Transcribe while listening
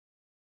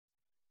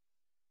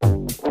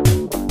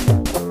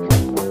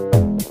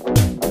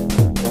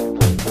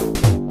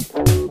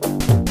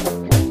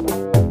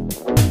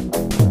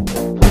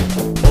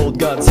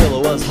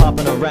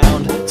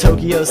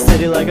the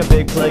city like a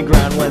big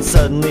playground when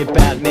suddenly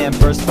Batman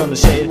burst from the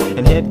shade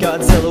and hit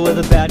Godzilla with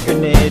a bat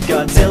grenade.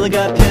 Godzilla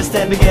got pissed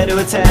and began to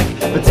attack,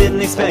 but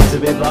didn't expect to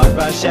be blocked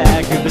by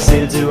Shaq, who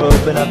proceeded to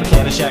open up a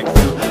can of Shaq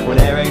Fu when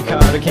Aaron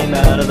Carter came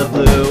out of the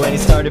blue and he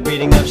started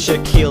beating up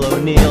Shaquille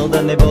O'Neal.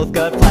 Then they both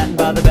got flattened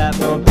by the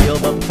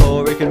Batmobile, but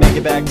before he could make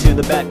it back to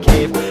the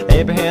Batcave,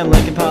 Abraham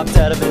Lincoln popped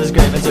out of his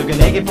grave and took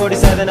an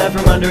AK-47 out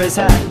from under his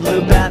hat,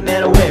 blew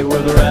Batman away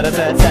with a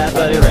rat-a-tat-tat.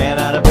 But he ran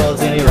out of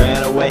bullets and he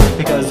ran away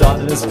because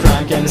Optimus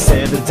Prime came to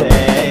save the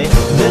day.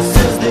 This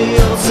is the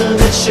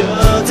ultimate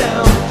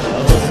showdown,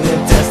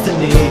 ultimate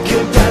destiny.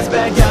 Good guys,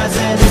 bad guys,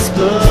 and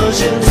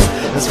explosions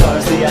as far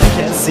as the eye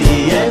can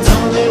see, and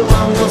only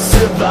one will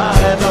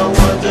survive. I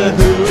wonder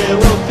who it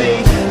will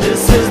be.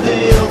 This is the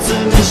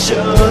ultimate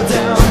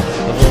showdown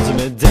of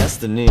ultimate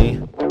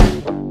destiny.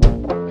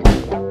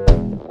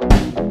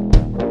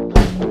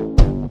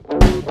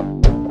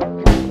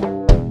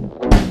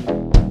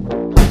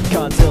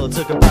 Godzilla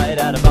took a bite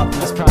out of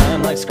Optimus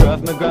Prime like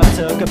Scruff McGruff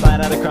took a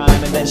bite out of crime.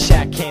 And then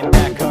Shaq came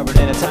back covered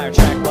in a tire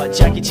track, but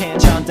Jackie Chan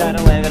jumped out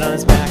and landed on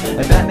his back.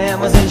 And Batman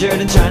was injured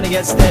and trying to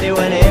get steady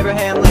when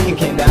Abraham Lincoln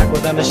came back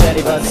with a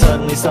machete. But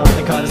suddenly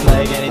something caught his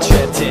leg and he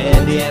tripped.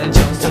 Indiana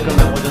Jones took him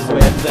out with his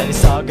whip. Then he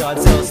saw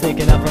Godzilla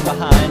sneaking up from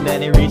behind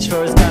and he reached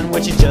for his gun,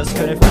 which he just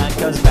couldn't find,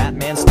 cause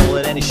Batman stole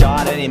it and he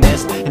shot and he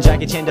missed, and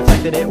Jackie Chan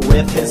deflected it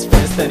with his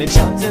fist. Then he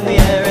jumped in the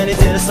air and he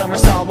did a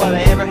somersault while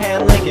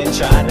Abraham Lincoln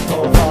tried to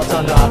pull a fault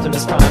onto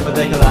Optimus Prime, but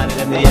they collided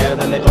in the air.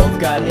 Then they both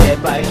got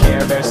hit by a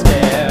Care Bear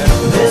stare.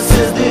 This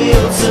is the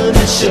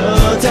ultimate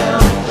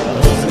showdown,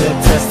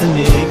 ultimate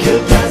destiny.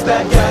 Good guys,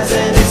 bad guys,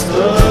 and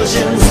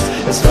explosions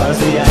as far as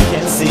the eye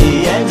can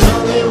see, and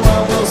only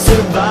one will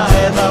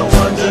survive. I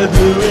wonder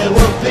who it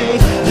will be.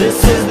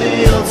 This is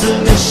the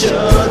ultimate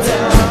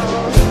showdown.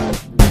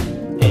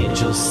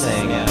 Angels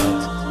sang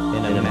out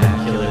in an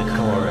immaculate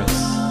chorus.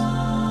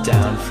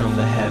 Down from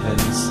the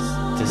heavens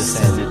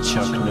descended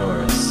Chuck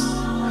Norris,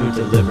 who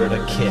delivered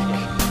a kick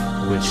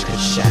which could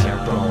shatter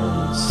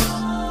bones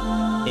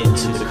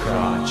into the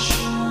crotch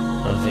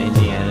of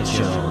Indiana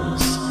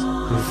Jones,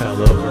 who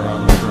fell over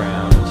on the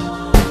ground,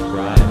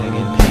 writhing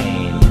in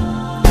pain,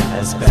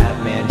 as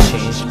Batman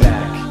changed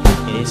back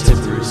into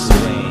Bruce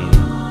Wayne.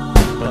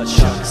 But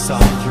Chuck saw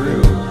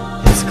through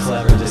his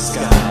clever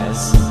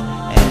disguise,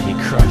 and he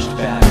crushed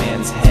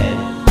Batman's head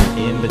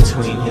in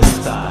between his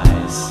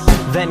thighs.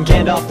 Then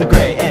Gandalf the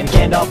Grey and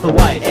Gandalf the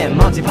White and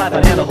Monty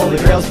Python and the Holy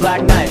Grail's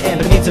Black Knight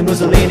and Benito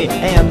Mussolini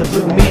and the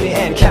Blue Meanie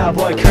and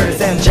Cowboy Curtis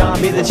and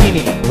John B. the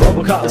Genie,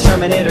 Robocop the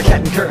Terminator,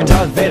 Captain Kirk and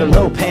Darth Vader,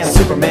 Lopan,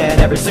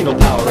 Superman, every single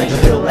Power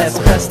Ranger, Bill S.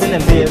 Preston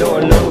and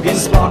Theodore Logan,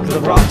 Spock, the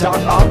Rock, Doc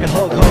Ock and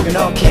Hulk Hogan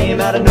all came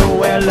out of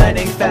nowhere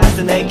lightning fast,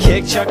 and they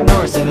kicked Chuck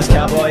Norris in his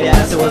cowboy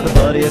ass. It was the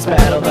bloodiest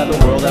battle that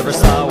the world ever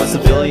saw, with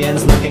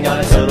civilians looking on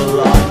a total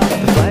loss.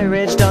 The fight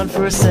raged on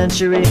for a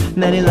century,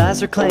 many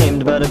lives were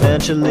claimed, but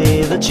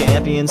eventually the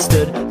champion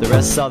stood. The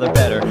rest saw the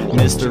better,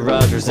 Mr.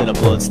 Rogers in a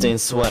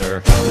bloodstained sweater.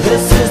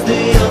 This is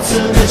the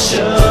ultimate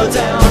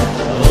showdown,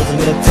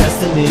 ultimate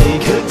destiny.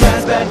 Good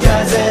guys, bad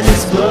guys, and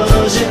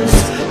explosions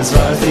as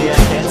far as the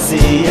eye can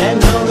see,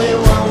 and only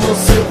one will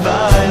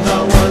survive.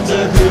 I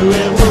wonder who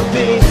it will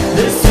be.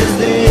 This is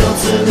the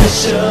ultimate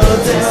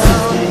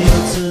showdown.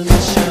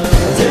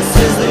 This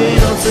is the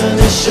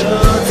ultimate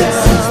showdown.